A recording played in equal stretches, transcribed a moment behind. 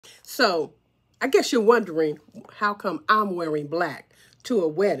So I guess you're wondering how come I'm wearing black to a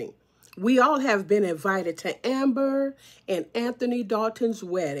wedding. We all have been invited to Amber and Anthony Dalton's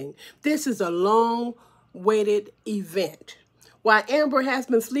wedding. This is a long-awaited event. While Amber has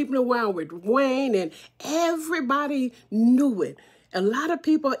been sleeping around with Wayne and everybody knew it. A lot of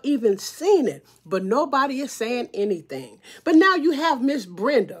people even seen it, but nobody is saying anything. But now you have Miss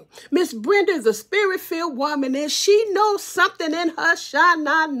Brenda. Miss Brenda is a spirit-filled woman, and she knows something in her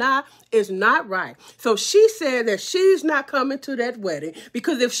sha-na-na is not right. So she said that she's not coming to that wedding,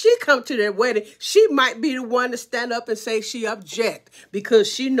 because if she come to that wedding, she might be the one to stand up and say she object, because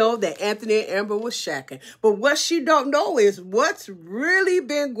she know that Anthony and Amber was shacking. But what she don't know is what's really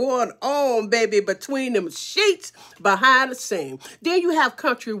been going on, baby, between them sheets behind the scene. Then you have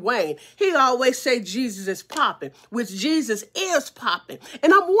Kountry Wayne. He always say Jesus is popping, which Jesus is popping.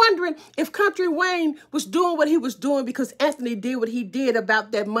 And I'm wondering if Kountry Wayne was doing what he was doing because Anthony did what he did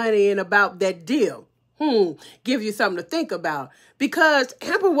about that money and about that deal. Give you something to think about. Because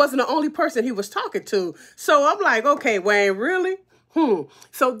Amber wasn't the only person he was talking to. So I'm like, okay, Wayne, really?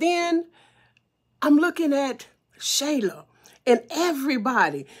 So then I'm looking at Shayla and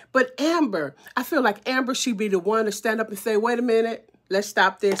everybody. But Amber, I feel like Amber should be the one to stand up and say, wait a minute. Let's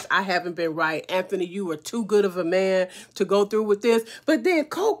stop this. I haven't been right. Anthony, you were too good of a man to go through with this. But then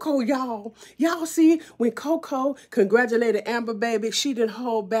Coco, y'all see, when Coco congratulated Amber, baby, she didn't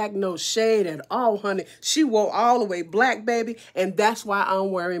hold back no shade at all, honey. She wore all the way black, baby, and that's why I'm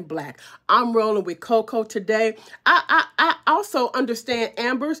wearing black. I'm rolling with Coco today. I also understand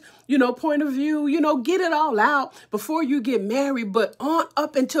Amber's, point of view. Get it all out before you get married, but on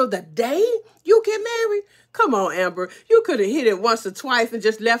up until the day you get married. Come on, Amber. You could have hit it once or twice and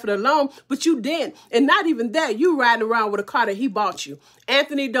just left it alone, but you didn't. And not even that. You riding around with a car that he bought you.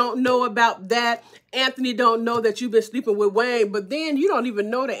 Anthony don't know about that. Anthony don't know that you've been sleeping with Wayne, but then you don't even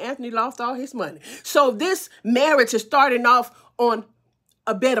know that Anthony lost all his money. So this marriage is starting off on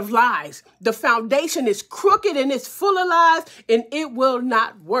a bed of lies. The foundation is crooked and it's full of lies, and it will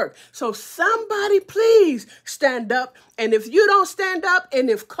not work. So somebody please stand up. And if you don't stand up, and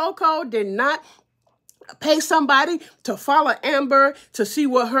if Coco did not pay somebody to follow Amber to see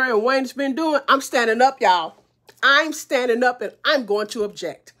what her and Wayne's been doing, I'm standing up, y'all. I'm standing up, and I'm going to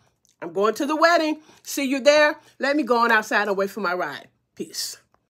object. I'm going to the wedding. See you there. Let me go on outside and wait for my ride. Peace.